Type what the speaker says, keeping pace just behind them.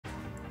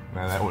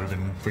Man, that would have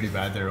been pretty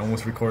bad there.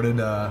 Almost recorded,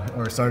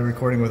 or started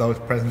recording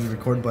without pressing the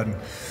record button.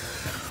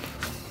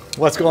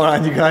 What's going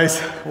on, you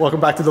guys? Welcome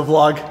back to the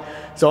vlog.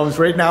 So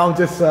right now I'm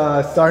just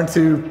starting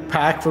to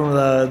pack from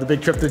the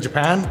big trip to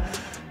Japan.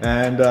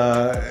 And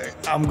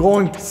I'm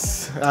going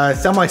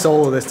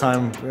semi-solo this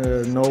time,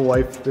 no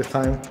wife this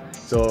time.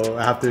 So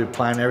I have to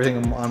plan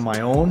everything on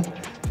my own.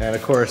 And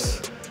of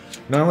course,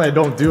 normally I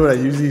don't do it, I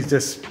usually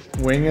just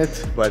wing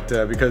it. But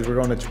because we're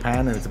going to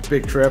Japan and it's a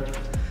big trip,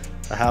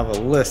 I have a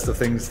list of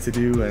things to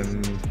do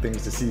and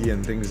things to see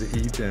and things to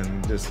eat,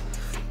 and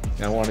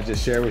I want to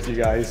just share with you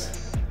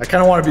guys. I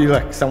kind of want to be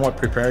like somewhat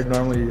prepared.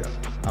 Normally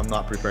I'm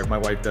not prepared. My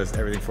wife does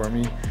everything for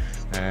me,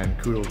 and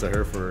kudos to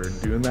her for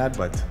doing that.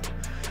 But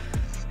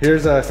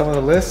here's some of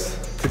the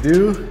lists to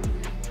do.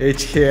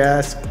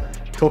 HKS,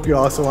 Tokyo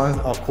also on,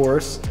 of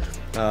course.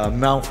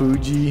 Mount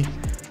Fuji.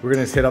 We're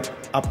gonna hit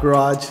up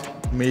Garage,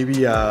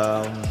 maybe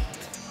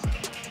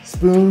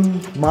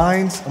Spoon,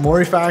 Mines,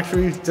 Amori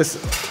Factory. Just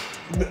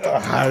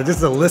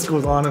the list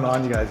goes on and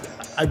on, you guys.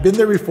 I've been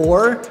there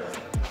before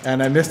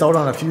and I missed out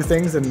on a few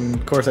things, and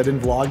of course I didn't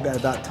vlog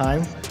at that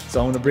time.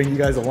 So I'm gonna bring you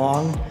guys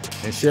along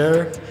and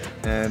share.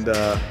 And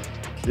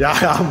yeah,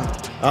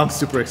 I'm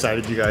super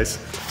excited, you guys.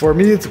 For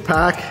me, it's a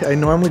pack. I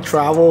normally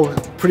travel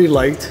pretty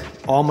light.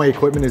 All my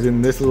equipment is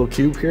in this little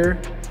cube here.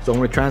 So I'm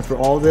gonna transfer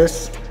all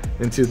this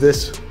into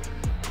this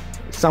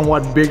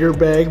somewhat bigger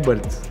bag, but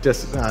it's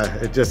just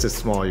as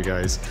small, you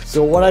guys.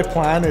 So what I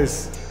plan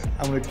is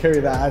I'm gonna carry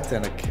that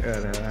and a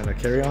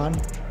carry-on,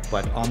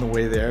 but on the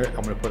way there,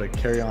 I'm gonna put a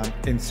carry-on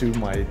into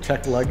my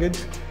checked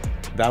luggage.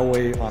 That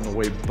way, on the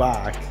way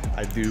back,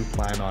 I do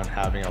plan on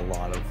having a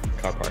lot of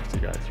car parts,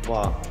 you guys.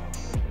 Wow.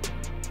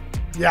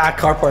 Yeah,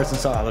 car parts and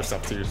some other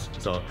stuff too.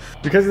 So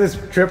because of this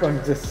trip,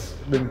 I'm just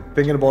been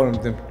thinking about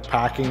and been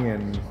packing,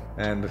 and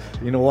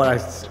you know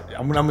what,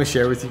 I'm gonna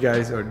share with you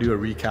guys, or do a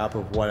recap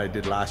of what I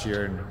did last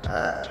year, and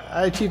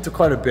I achieved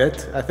quite a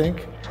bit, I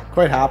think.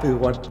 Quite happy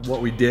with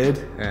what we did,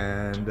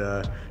 and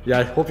yeah,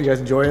 I hope you guys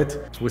enjoy it.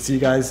 We'll see you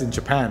guys in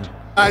Japan.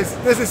 Guys,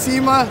 this is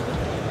SEMA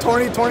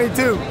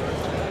 2022.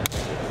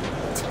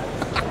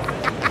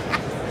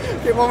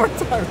 Okay, one more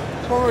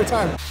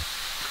time.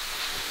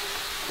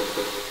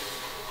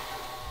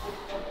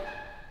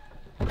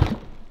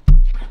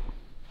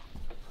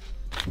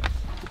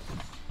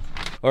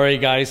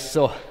 Alright guys,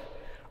 so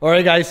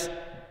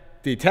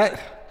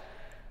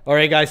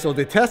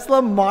the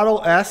Tesla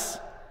Model S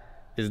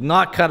is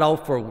not cut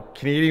out for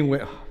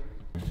Canadian.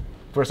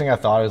 First thing I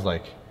thought is,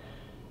 like,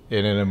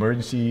 in an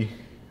emergency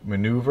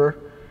maneuver,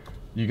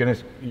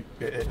 it's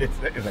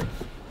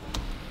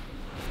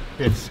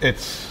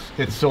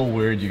so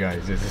weird, you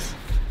guys. It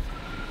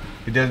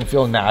doesn't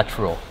feel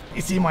natural.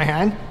 You see my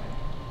hand?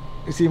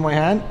 You see my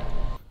hand?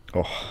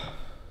 Oh,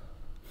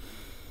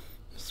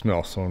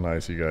 smells so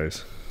nice, you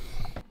guys.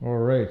 All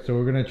right, so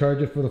we're gonna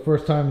charge it for the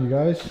first time, you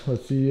guys.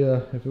 Let's see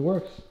if it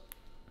works.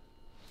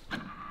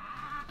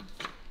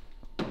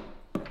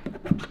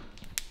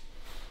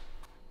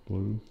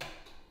 Blue.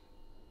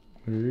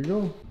 There you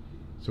go.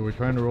 So we're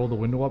trying to roll the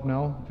window up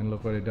now, and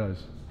look what it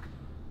does.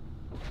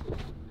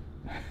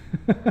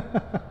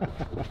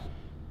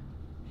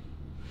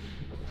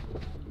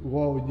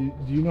 Whoa,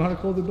 do you know how to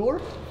close the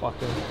door? Fuck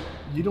them.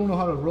 You don't know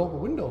how to roll the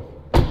window.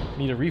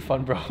 Need a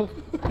refund, bro.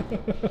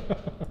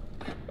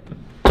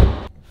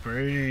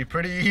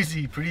 Pretty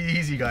easy,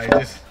 guys.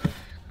 Just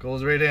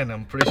goes right in.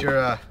 I'm pretty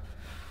sure,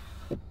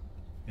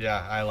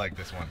 yeah, I like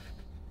this one.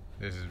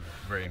 This is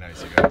very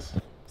nice, you guys.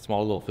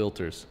 Small little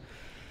filters.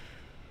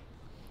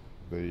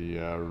 The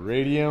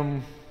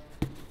radium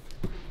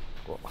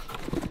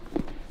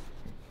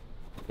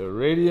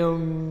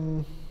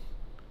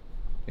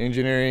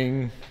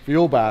engineering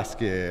fuel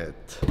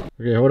basket.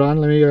 Okay, hold on,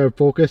 let me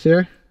focus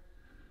here.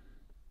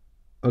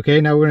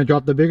 Okay, now we're gonna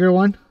drop the bigger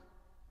one.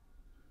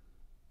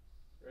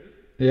 Ready?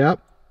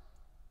 Yep.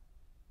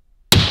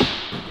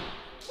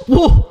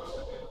 Whoa!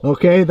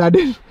 Okay,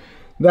 okay,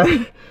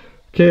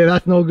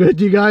 that's no good,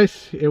 you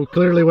guys. It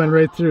clearly went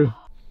right through.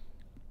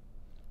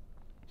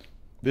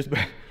 This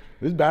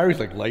battery's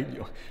like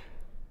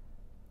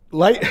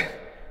light,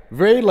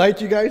 very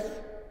light, you guys.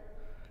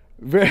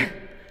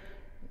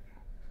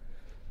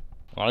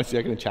 Honestly,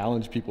 I can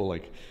challenge people,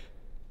 like,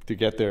 to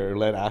get their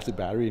lead acid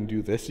battery and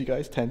do this, you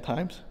guys, 10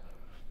 times.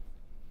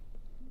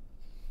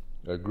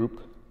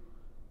 Group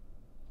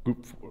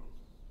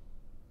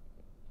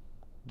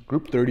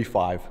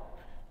 35.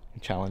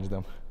 Challenge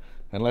them,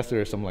 unless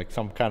there's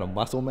some kind of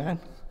muscle man.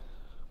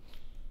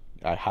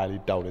 I highly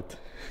doubt it.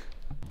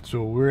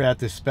 So we're at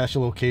this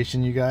special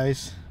location, you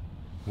guys,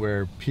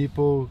 where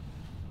people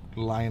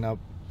line up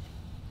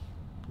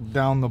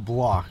down the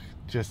block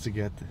just to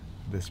get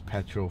this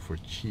petrol for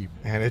cheap,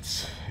 and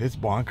it's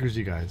bonkers,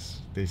 you guys.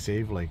 They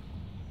save like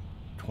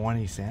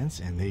 20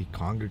 cents and they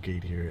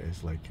congregate here.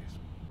 As like,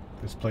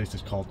 this place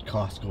is called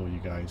Costco,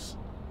 you guys,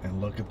 and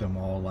look at them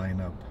all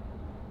line up.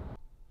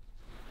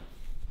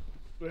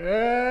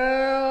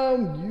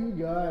 Damn, you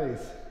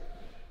guys,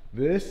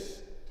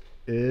 this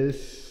is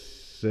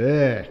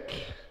sick.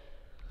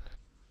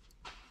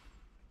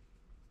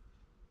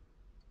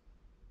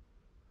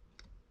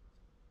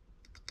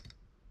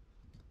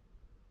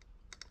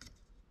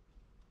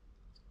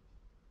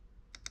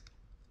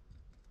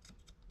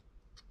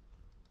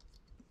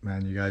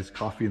 Man, you guys,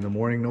 coffee in the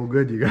morning, no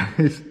good, you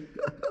guys.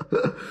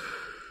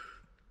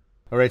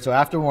 All right, so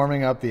after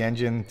warming up the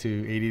engine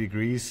to 80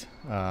 degrees,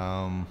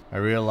 I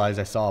realized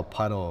I saw a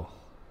puddle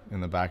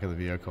in the back of the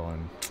vehicle,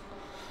 and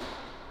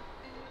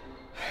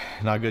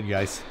not good,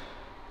 guys.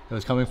 It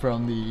was coming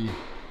from the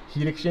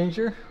heat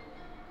exchanger,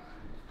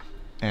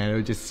 and it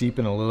was just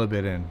seeping a little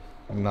bit in.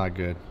 Not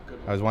good.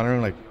 I was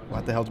wondering, like,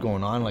 what the hell's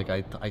going on? Like,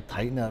 I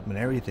tightened up and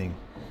everything,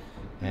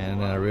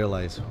 and then I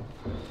realized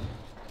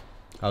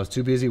I was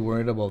too busy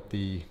worried about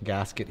the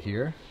gasket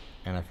here,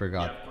 and I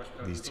forgot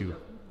these two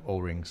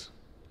O-rings.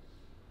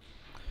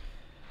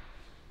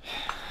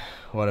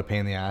 What a pain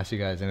in the ass, you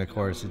guys. And of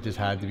course, it just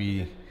had to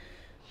be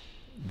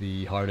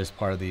the hardest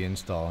part of the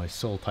install. It's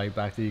so tight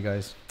back there, you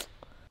guys.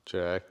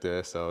 Check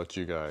this out,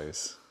 you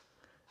guys.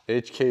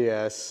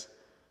 HKS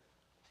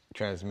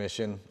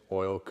transmission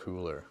oil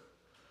cooler.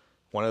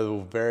 One of the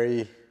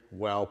very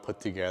well put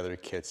together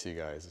kits, you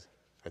guys.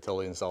 I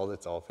totally installed it,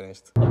 it's all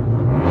finished. That's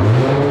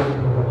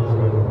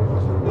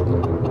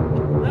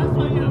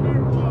why you have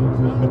air blocks,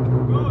 huh?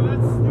 Bro,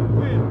 that's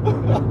stupid.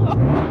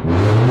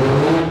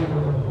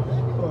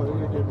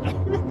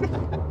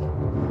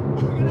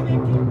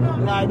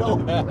 Yeah, I know.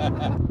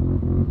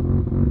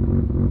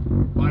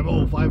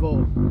 5-0.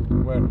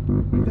 Where?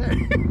 Right there.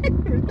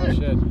 Right there. Oh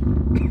shit.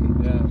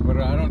 Yeah, but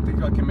I don't think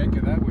I can make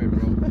it that way, bro.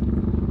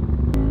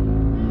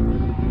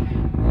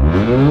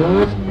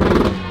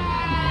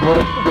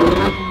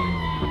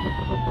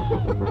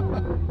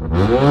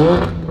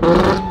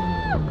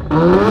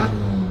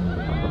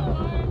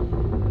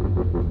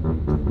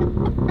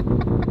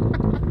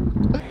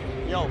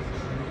 Yo,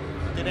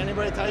 did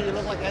anybody tell you you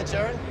look like Ed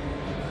Sheeran?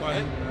 What?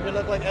 You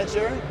look like Ed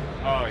Sheeran?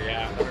 Oh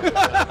yeah.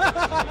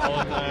 All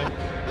the time.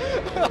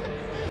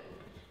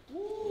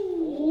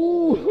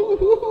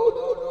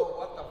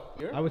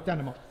 I would stand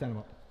them up.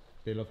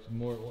 They look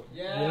more.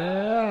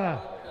 Yeah.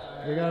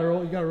 You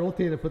gotta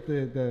rotate it. Put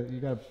the. You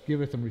gotta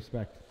give it some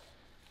respect.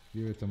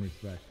 Give it some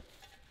respect.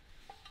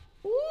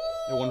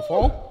 It won't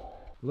fall?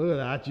 Look at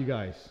that, you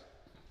guys.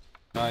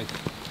 Nice.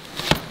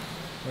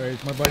 All right,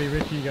 it's my buddy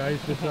Richie, guys.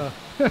 Just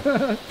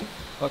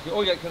Okay.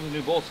 Oh, you got kind of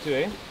new bolts too,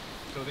 eh?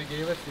 So they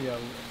gave us the. I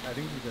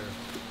think these are.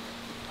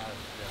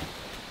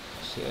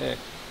 Sick.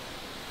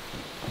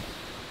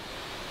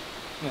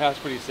 That's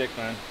pretty sick,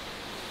 man.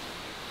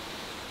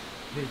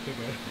 Pretty sick,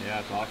 eh? Yeah,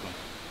 it's awesome.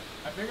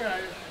 I figured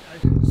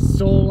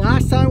So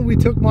last time we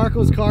took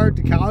Marco's car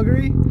to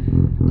Calgary,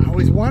 I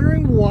was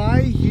wondering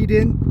why he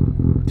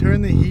didn't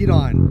turn the heat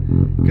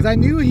on, because I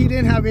knew he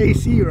didn't have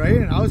AC, right?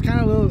 And I was kind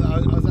of I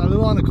was a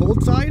little on the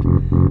cold side,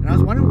 and I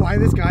was wondering why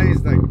this guy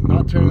is like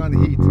not turning on the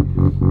heat.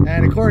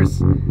 And of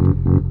course,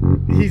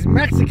 he's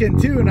Mexican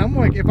too, and I'm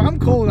like, if I'm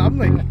cold, I'm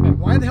like,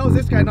 why the hell is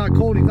this guy not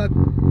cold?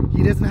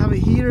 He doesn't have a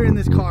heater in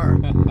this car.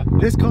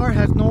 This car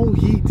has no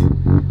heat.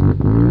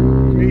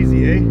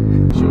 Crazy, eh?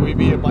 Should we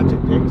be a bunch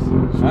of dicks?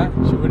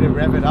 Should we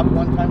rev it up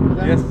one time for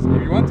that? Yes,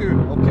 if you want to.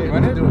 Okay,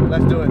 let's do it.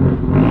 Let's do it.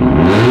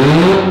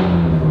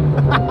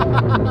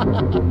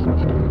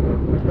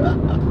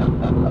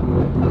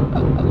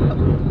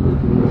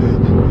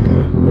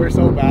 We're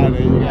so bad,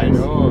 eh, you guys? I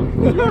know.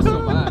 You're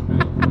so bad,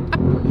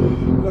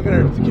 man. Look at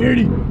her.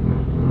 Security.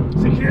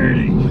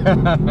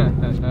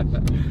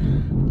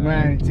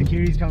 Man,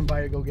 security's coming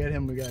by to go get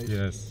him, guys.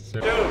 Yes.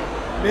 Sir.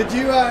 Did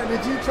you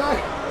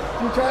try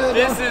that?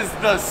 This is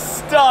the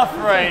stuff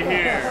right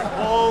here.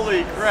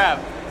 Holy crap.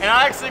 And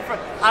I actually,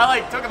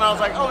 took them, I was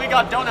like, oh, we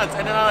got donuts.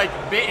 And then I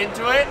bit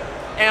into it.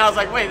 And I was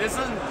like, wait, this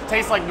doesn't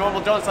taste like normal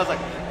donuts. I was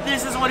like,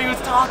 this is what he was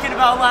talking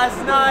about last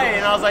night.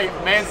 And I was like,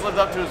 man's lived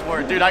up to his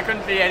word. Dude, I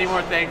couldn't be any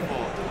more thankful.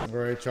 All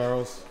right,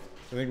 Charles.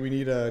 I think we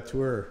need a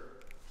tour.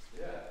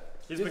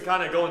 He's been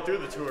kind of going through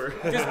the tour.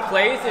 This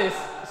place is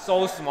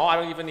so small, I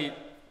don't even need...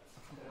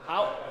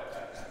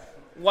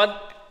 One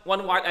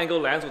wide angle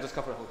lens will just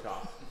cover the whole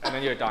job. And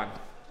then you're done.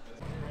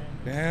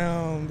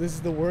 Damn, this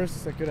is the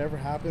worst that could ever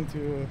happen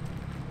to a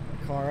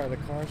car at a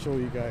car show,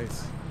 you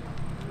guys.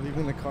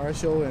 Leaving the car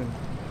show and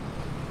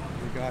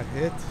we got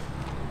hit.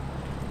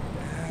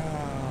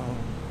 Damn,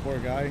 poor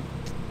guy.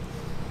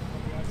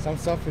 Some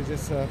stuff is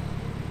just you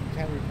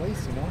can't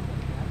replace, you know?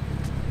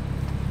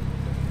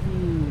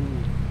 Ooh.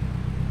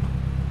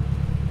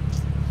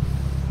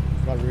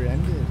 Got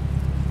rear-ended.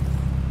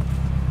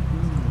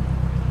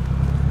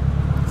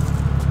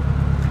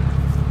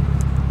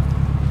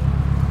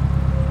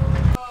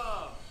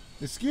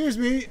 Excuse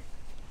me,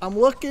 I'm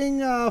looking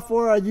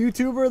for a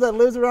YouTuber that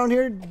lives around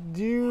here.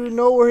 Do you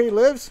know where he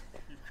lives?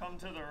 You've come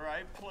to the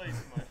right place,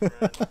 my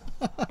friend.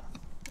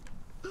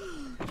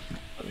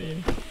 I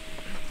mean,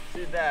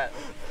 see that?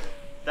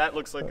 That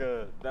looks like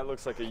a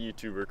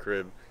YouTuber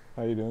crib.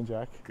 How you doing,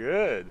 Jack?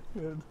 Good.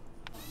 Good.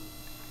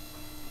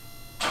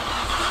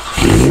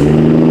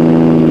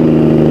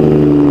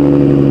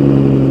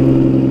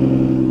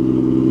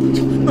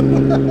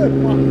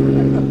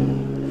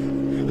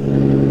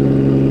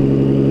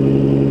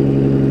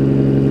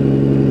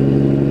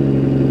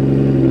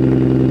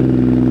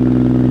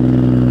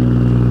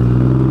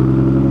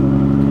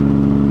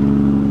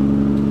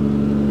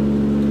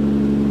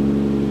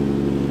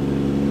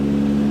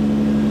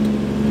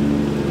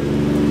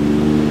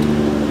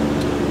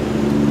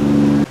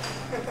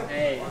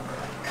 Hey,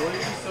 what do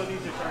you still need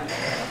to turn?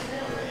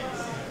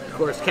 Of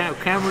course,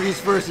 camera eats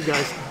first, you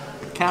guys.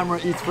 Camera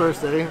eats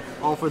first, eh?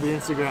 All for the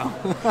Instagram.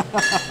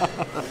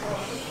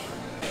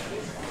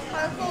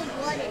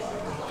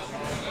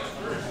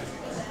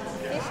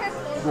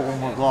 Oh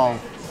my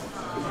god.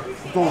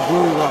 So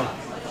really well.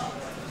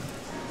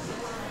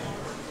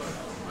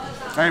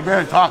 I ain't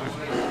barely talking.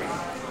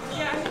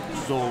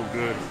 So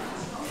good.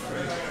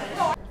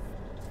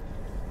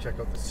 Check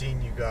out the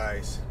scene, you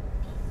guys.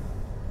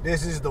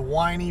 This is the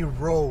windy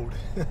road.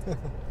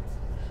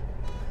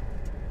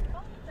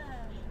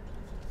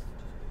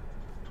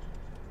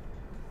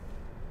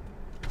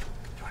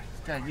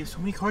 Dad, you have so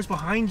many cars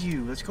behind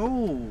you. Let's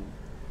go.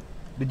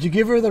 Did you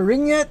give her the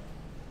ring yet?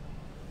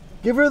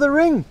 Give her the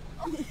ring.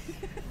 Oh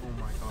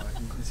my god,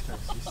 this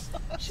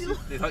guy's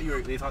they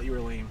thought you were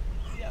lame.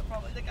 Yeah,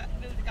 probably. The guy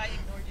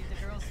ignored you.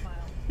 The girl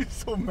smiled. He's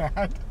so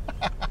mad.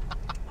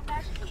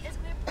 Imagine he is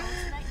gonna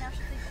propose tonight. Now she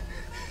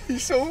thinks.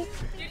 He's so. You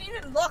didn't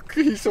even look.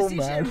 He's so to see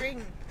mad. your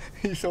ring.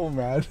 He's so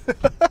mad.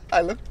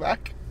 I looked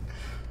back.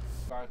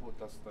 Guy who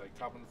does like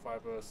carbon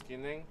fiber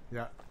skinning.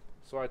 Yeah.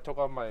 So I took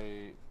out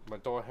my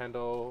door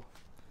handle.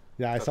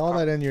 Yeah, I the saw top-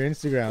 that in your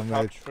Instagram. the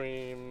top Like,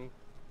 trim,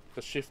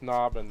 the shift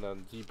knob, and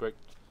then D-brake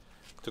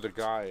to the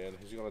guy, and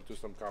he's gonna do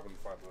some carbon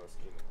fiber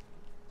skinning.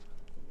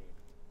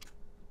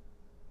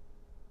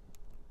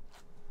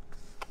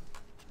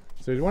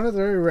 so it's one of the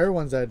very rare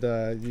ones that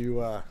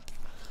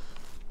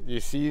you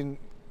see.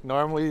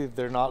 Normally,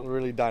 they're not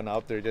really done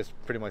up. They're just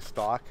pretty much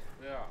stock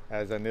Yeah.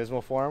 as a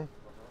Nismo form.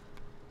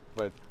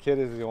 But Kid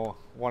is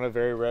one of the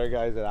very rare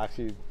guys that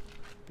actually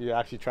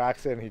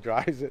tracks it and he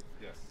drives it.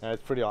 Yes. And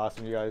it's pretty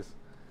awesome, you guys.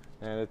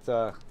 And it's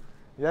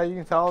yeah, you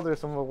can tell there's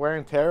some wear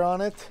and tear on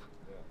it,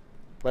 Yeah.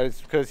 but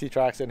it's because he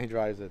tracks it and he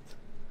drives it.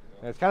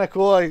 And it's kind of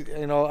cool.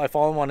 I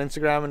follow him on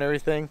Instagram and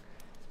everything,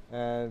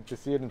 and to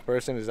see it in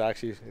person is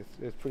actually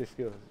it's pretty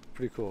cool.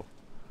 Pretty cool.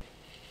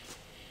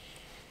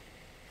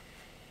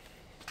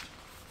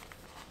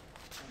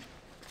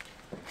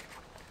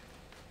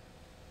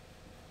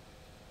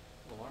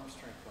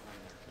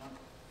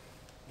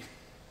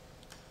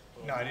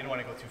 No, I didn't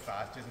want to go too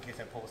fast, just in case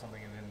I pulled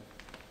something and then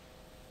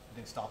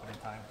didn't stop it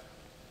in time.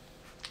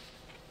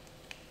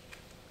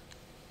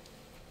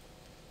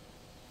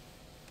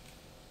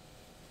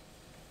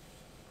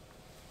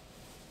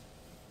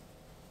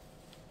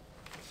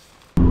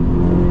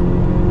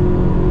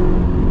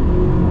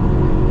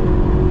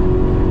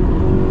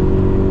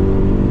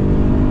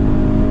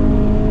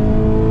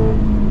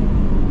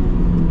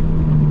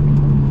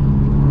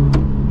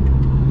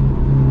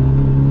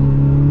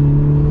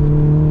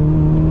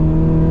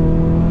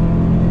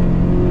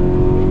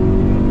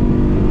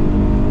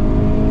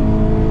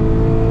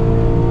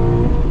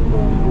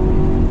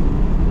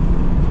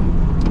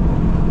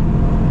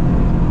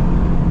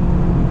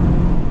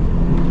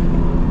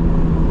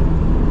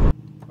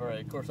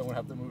 I'm gonna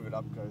have to move it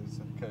up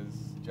because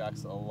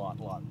Jack's a lot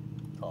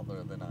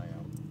taller than I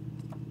am.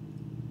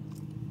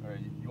 All right,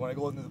 you want to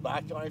go into the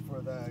back, Johnny,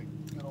 for the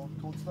good old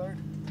cold start?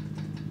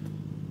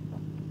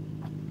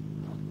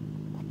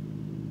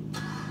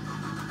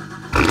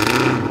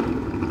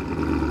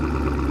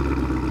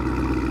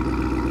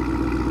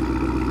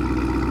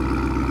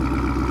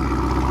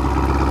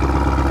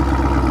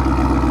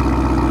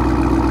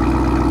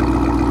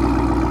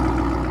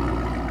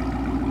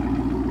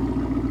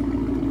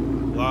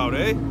 Loud,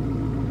 eh?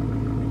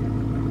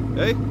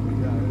 Hey?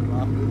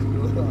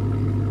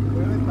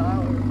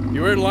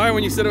 You were in line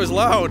when you said it was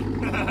loud.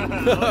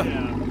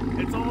 Yeah.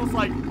 It's almost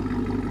like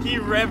he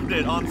revved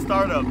it on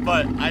startup,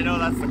 but I know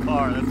that's the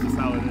car. That's just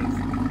how it is.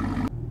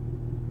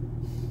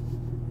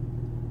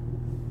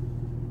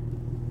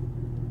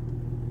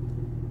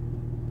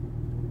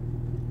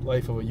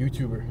 Life of a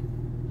YouTuber.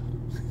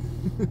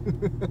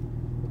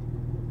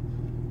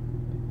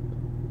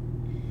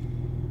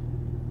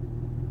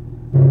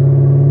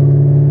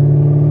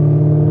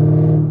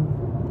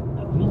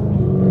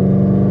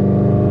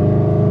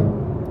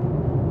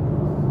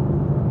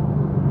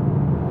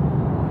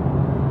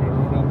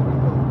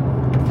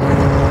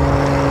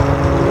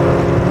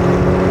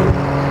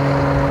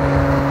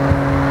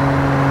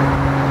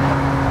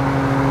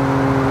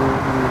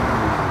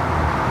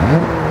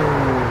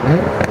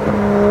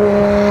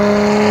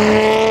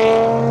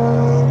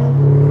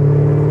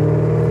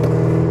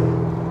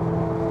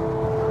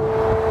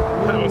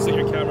 I don't see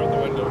your camera out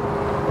the window.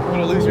 I'm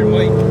gonna lose your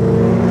mic.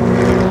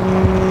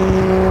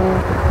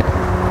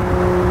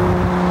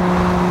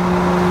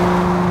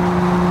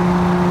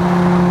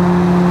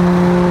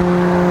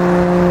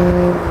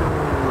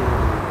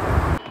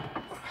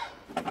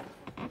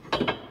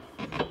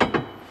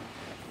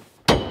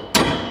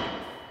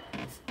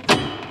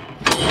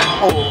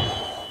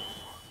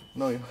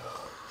 No.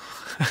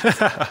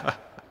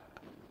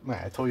 Man,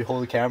 I told you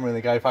hold the camera and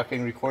the guy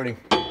fucking recording.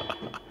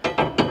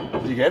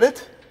 Did you get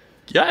it?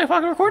 Yeah, I'm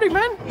fucking recording,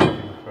 man.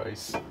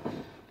 Christ.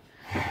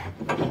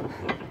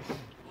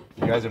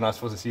 You guys are not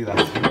supposed to see that.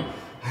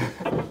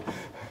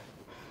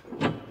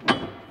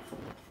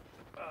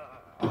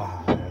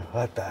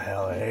 What the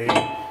hell, eh?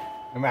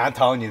 I mean, I'm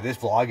telling you, this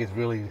vlog is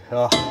really...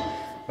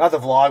 man, not the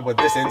vlog, but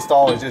this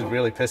install is just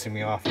really pissing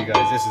me off, you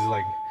guys. This is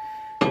like,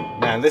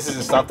 man, this is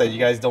the stuff that you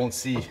guys don't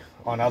see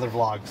on other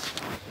vlogs.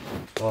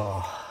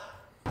 Oh.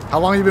 How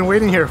long have you been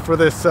waiting here for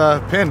this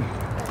pin?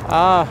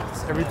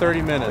 Every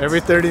 30 minutes.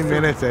 Every 30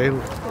 minutes, eh?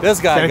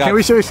 This guy Can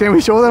we show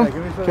them?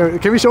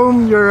 Can we show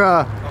them your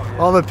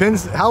all the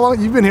pins? How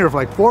long you've been here for?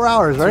 Like 4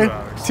 hours, right?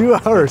 2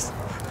 hours.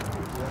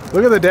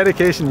 Look at the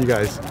dedication, you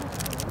guys.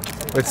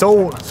 It's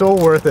so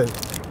worth it.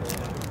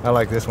 I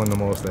like this one the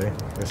most, eh?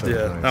 This one's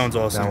nice. That one's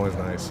awesome. That one's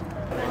nice.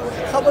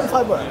 Carbon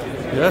fiber.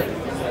 Yeah.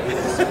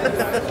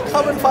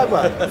 Carbon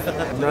fiber.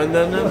 No.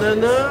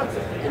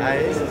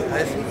 I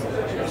see.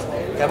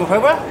 Carbon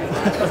fiber?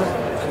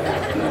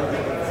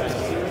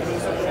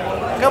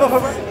 Carbon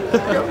fiber?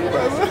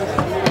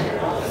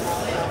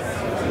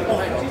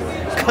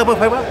 Carbon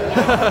fiber?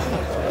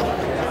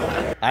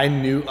 I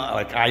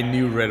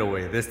knew right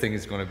away this thing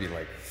is going to be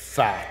like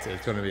fat.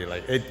 It's going to be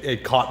like,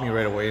 it caught me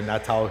right away, and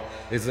that's how,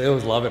 it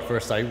was love at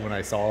first sight when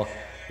I saw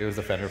it was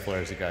the fender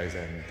flares, you guys,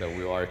 and the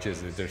wheel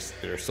arches,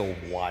 they're so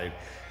wide.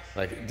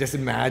 Like, just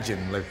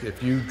imagine, like,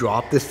 if you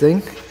drop this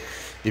thing,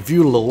 if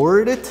you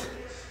lowered it,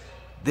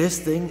 this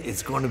thing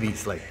is going to be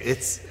like,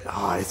 it's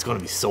going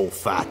to be so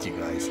fat, you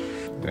guys.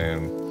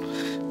 And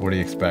what do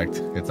you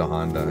expect? It's a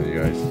Honda, you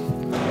guys.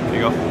 There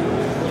you go.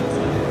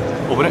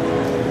 Open it.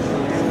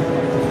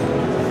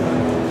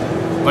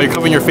 Oh, you're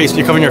covering your face.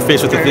 You're covering your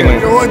face with the thing.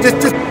 Like. All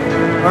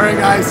right,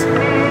 guys,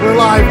 we're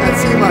live at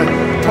SEMA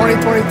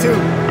 2022.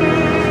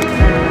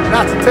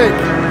 That's a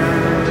take.